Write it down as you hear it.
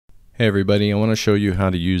Hey everybody, I want to show you how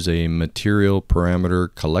to use a material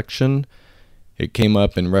parameter collection. It came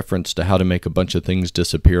up in reference to how to make a bunch of things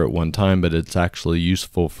disappear at one time, but it's actually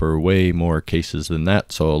useful for way more cases than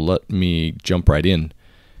that, so let me jump right in.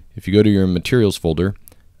 If you go to your materials folder,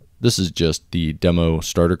 this is just the demo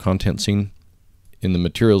starter content scene. In the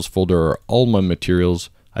materials folder are all my materials.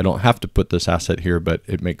 I don't have to put this asset here, but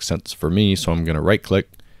it makes sense for me, so I'm going to right click,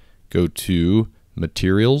 go to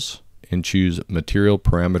materials, and choose material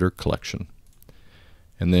parameter collection.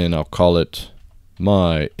 And then I'll call it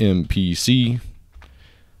my MPC,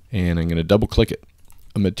 and I'm going to double click it.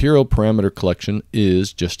 A material parameter collection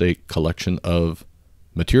is just a collection of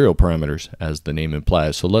material parameters, as the name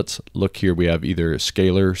implies. So let's look here. We have either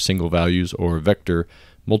scalar, single values, or vector,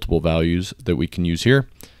 multiple values that we can use here.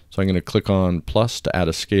 So I'm going to click on plus to add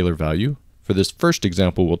a scalar value. For this first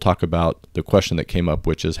example, we'll talk about the question that came up,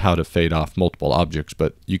 which is how to fade off multiple objects,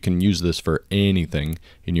 but you can use this for anything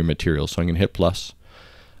in your material. So I'm going to hit plus.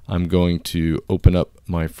 I'm going to open up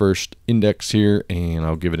my first index here, and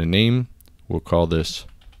I'll give it a name. We'll call this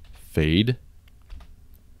fade.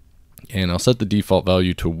 And I'll set the default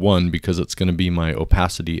value to 1 because it's going to be my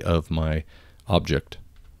opacity of my object.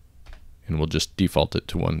 And we'll just default it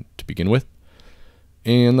to 1 to begin with.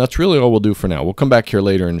 And that's really all we'll do for now. We'll come back here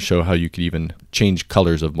later and show how you could even change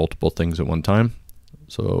colors of multiple things at one time.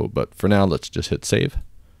 But for now, let's just hit save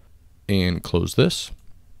and close this.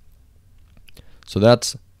 So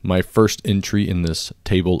that's my first entry in this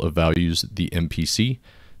table of values, the MPC.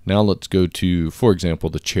 Now let's go to, for example,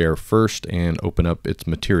 the chair first and open up its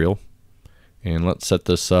material. And let's set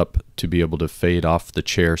this up to be able to fade off the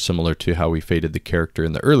chair similar to how we faded the character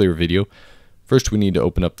in the earlier video. First, we need to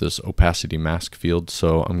open up this opacity mask field,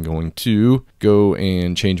 so I'm going to go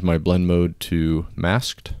and change my blend mode to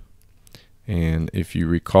masked. And if you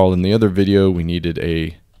recall in the other video, we needed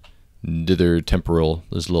a dither temporal,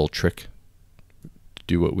 this little trick to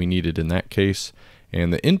do what we needed in that case.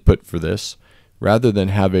 And the input for this, rather than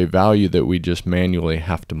have a value that we just manually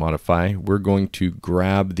have to modify, we're going to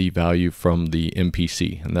grab the value from the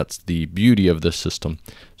MPC, and that's the beauty of this system.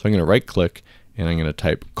 So I'm going to right click, and I'm going to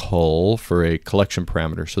type call for a collection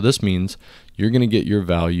parameter. So this means you're going to get your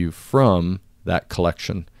value from that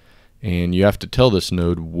collection. And you have to tell this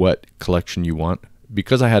node what collection you want.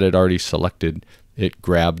 Because I had it already selected, it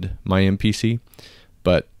grabbed my MPC.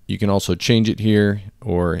 But you can also change it here,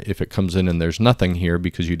 or if it comes in and there's nothing here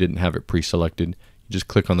because you didn't have it pre-selected, you just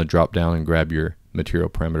click on the drop down and grab your material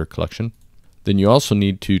parameter collection. Then you also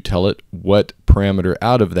need to tell it what parameter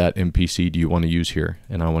out of that MPC do you want to use here.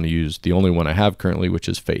 And I want to use the only one I have currently, which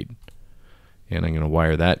is fade. And I'm going to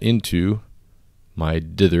wire that into my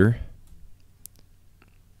dither.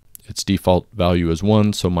 Its default value is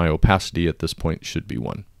 1, so my opacity at this point should be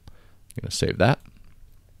 1. I'm going to save that.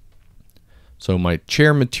 So my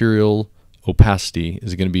chair material opacity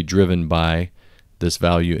is going to be driven by this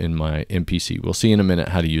value in my MPC. We'll see in a minute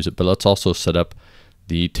how to use it, but let's also set up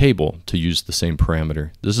the table to use the same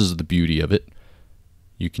parameter. This is the beauty of it.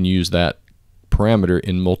 You can use that parameter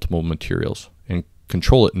in multiple materials and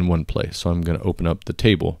control it in one place. So I'm going to open up the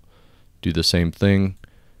table, do the same thing,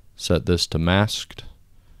 set this to masked,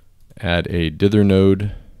 add a dither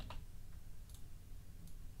node,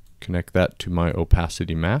 connect that to my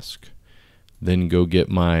opacity mask, then go get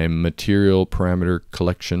my material parameter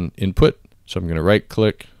collection input. So I'm going to right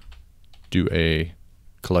click, do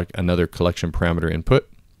another collection parameter input.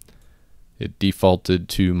 It defaulted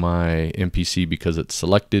to my MPC because it's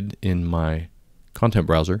selected in my content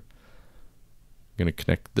browser. I'm going to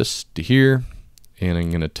connect this to here, and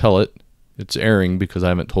I'm going to tell it it's erroring because I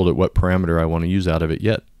haven't told it what parameter I want to use out of it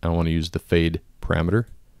yet. I want to use the fade parameter.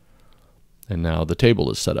 And now the table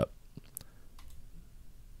is set up.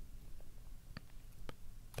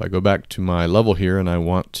 If I go back to my level here and I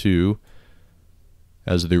want to,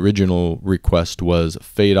 as the original request was,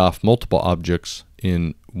 fade off multiple objects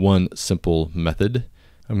in one simple method,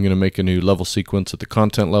 I'm going to make a new level sequence at the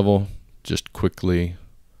content level. Just quickly,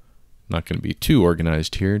 not going to be too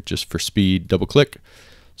organized here, just for speed, double click.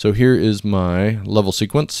 So here is my level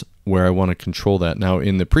sequence where I want to control that. Now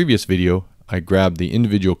in the previous video, I grabbed the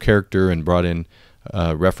individual character and brought in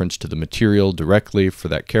reference to the material directly for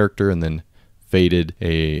that character and then faded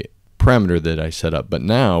a parameter that I set up. But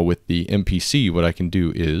now with the MPC, what I can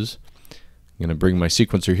do is I'm going to bring my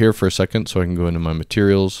sequencer here for a second so I can go into my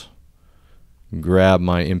materials, grab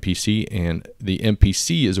my MPC, and the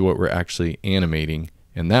MPC is what we're actually animating,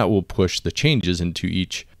 and that will push the changes into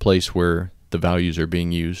each place where the values are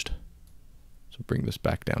being used. So bring this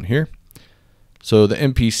back down here. So the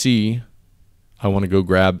MPC, I want to go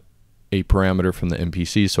grab a parameter from the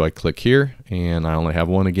MPC, so I click here and I only have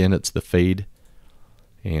one again, it's the fade.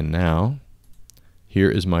 And now here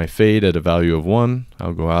is my fade at a value of 1.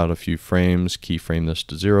 I'll go out a few frames, keyframe this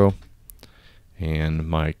to 0, and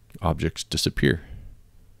my objects disappear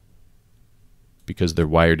because they're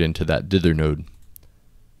wired into that dither node.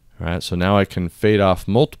 Alright, so now I can fade off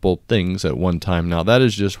multiple things at one time. Now that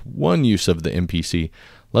is just one use of the MPC.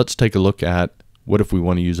 Let's take a look at what if we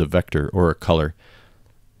want to use a vector or a color,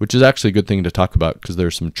 which is actually a good thing to talk about because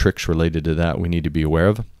there's some tricks related to that we need to be aware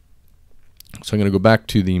of. So I'm going to go back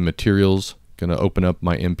to the materials, going to open up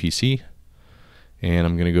my MPC, and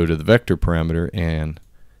I'm going to go to the vector parameter and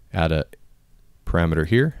add a parameter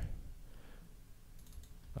here.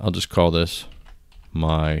 I'll just call this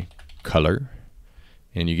my color,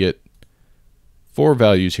 and you get 4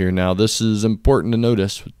 values here. Now this is important to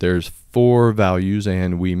notice. There's 4 values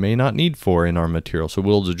and we may not need 4 in our material, so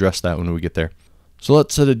we'll address that when we get there. So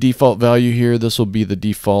let's set a default value here. This will be the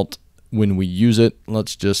default when we use it.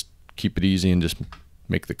 Let's just keep it easy and just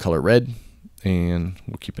make the color red, and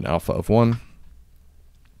we'll keep an alpha of 1,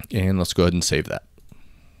 and let's go ahead and save that.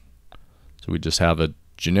 So we just have a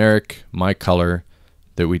generic my color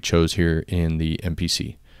that we chose here in the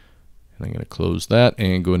MPC. And I'm going to close that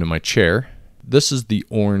and go into my chair. This is the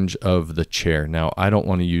orange of the chair. Now I don't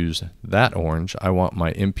want to use that orange. I want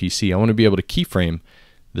my MPC. I want to be able to keyframe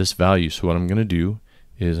this value. So what I'm going to do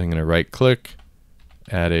is I'm going to right click,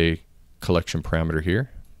 add a collection parameter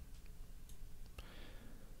here,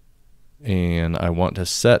 and I want to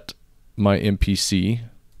set my MPC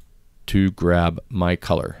to grab my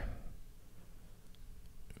color.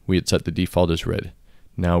 We had set the default as red.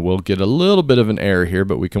 Now we'll get a little bit of an error here,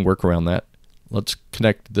 but we can work around that. Let's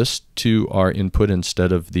connect this to our input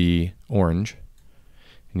instead of the orange,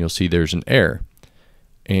 and you'll see there's an error.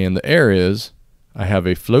 And the error is I have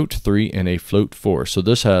a float 3 and a float 4. So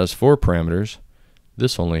this has 4 parameters.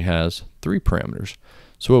 This only has 3 parameters.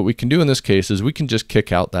 So what we can do in this case is we can just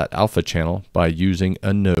kick out that alpha channel by using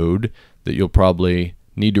a node that you'll probably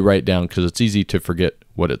need to write down because it's easy to forget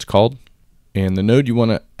what it's called. And the node you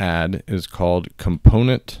want to add is called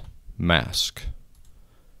component mask.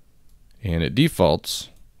 And it defaults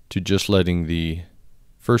to just letting the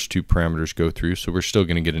first 2 parameters go through, so we're still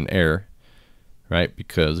going to get an error, right?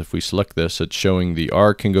 Because if we select this, it's showing the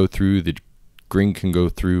R can go through, the green can go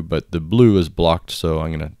through, but the blue is blocked, so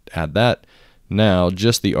I'm going to add that. Now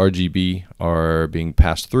just the RGB are being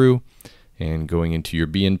passed through and going into your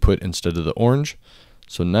B input instead of the orange.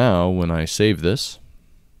 So now when I save this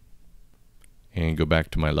and go back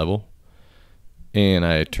to my level and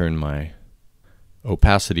I turn my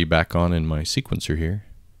opacity back on in my sequencer here,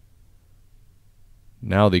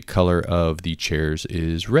 now the color of the chairs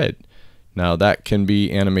is red. Now that can be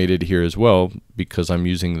animated here as well because I'm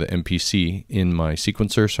using the MPC in my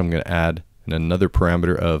sequencer, so I'm going to add another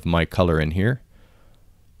parameter of my color in here.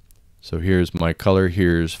 So here's my color,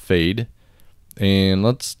 here's fade, and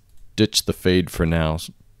let's ditch the fade for now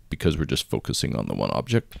because we're just focusing on the one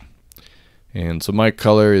object. And so my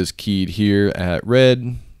color is keyed here at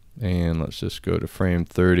red, and let's just go to frame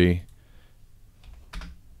 30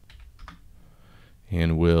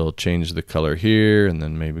 and we'll change the color here and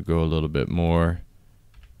then maybe go a little bit more,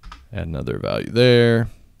 add another value there,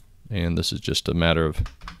 and this is just a matter of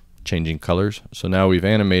changing colors. So now we've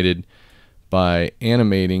animated. By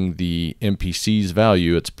animating the MPC's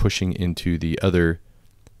value, it's pushing into the other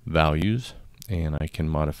values, and I can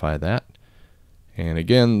modify that. And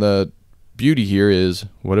again, the beauty here is,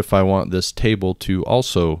 what if I want this table to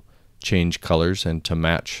also change colors and to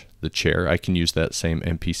match the chair? I can use that same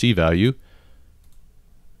MPC value.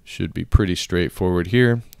 Should be pretty straightforward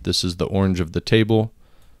here. This is the orange of the table.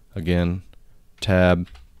 Again, tab,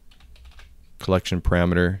 collection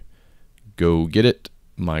parameter, go get it,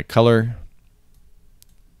 my color.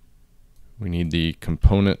 We need the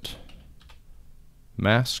component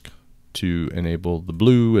mask to enable the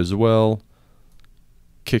blue as well.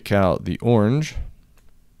 Kick out the orange.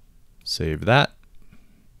 Save that.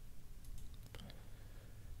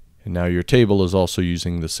 And now your table is also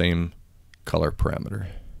using the same color parameter.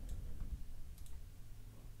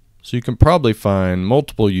 So you can probably find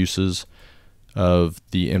multiple uses of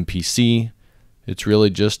the MPC. It's really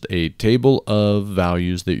just a table of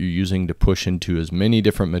values that you're using to push into as many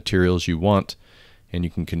different materials you want, and you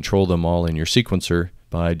can control them all in your sequencer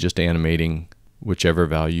by just animating whichever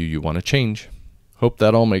value you want to change. Hope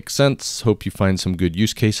that all makes sense. Hope you find some good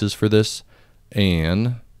use cases for this,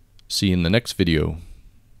 and see you in the next video.